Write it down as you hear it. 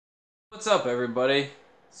What's up, everybody?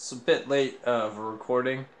 It's a bit late of a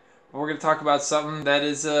recording, but we're going to talk about something that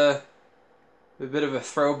is a bit of a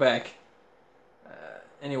throwback.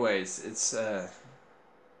 Anyways, it's the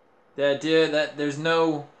idea that there's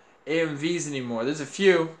no AMVs anymore. There's a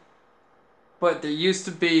few, but there used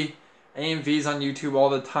to be AMVs on YouTube all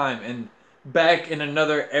the time, and back in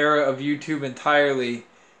another era of YouTube entirely,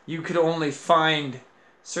 you could only find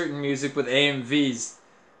certain music with AMVs.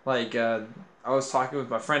 Like, I was talking with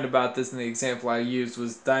my friend about this, and the example I used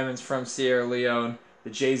was Diamonds from Sierra Leone,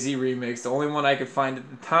 the Jay-Z remix. The only one I could find at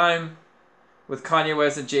the time with Kanye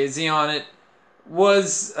West and Jay-Z on it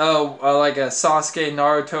was like a Sasuke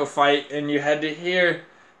Naruto fight, and you had to hear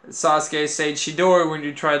Sasuke say Chidori when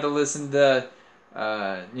you tried to listen to,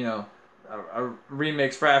 a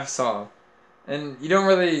remix rap song. And you don't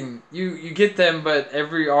really you get them, but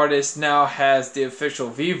every artist now has the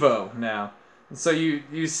official Vivo now. And so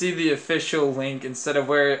you see the official link instead of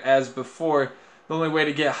whereas before the only way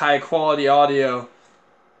to get high quality audio,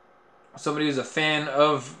 somebody who's a fan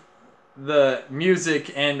of the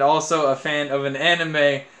music and also a fan of an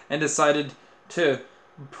anime and decided to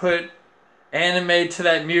put anime to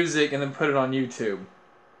that music and then put it on YouTube.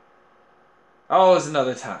 Oh, it was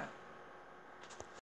another time.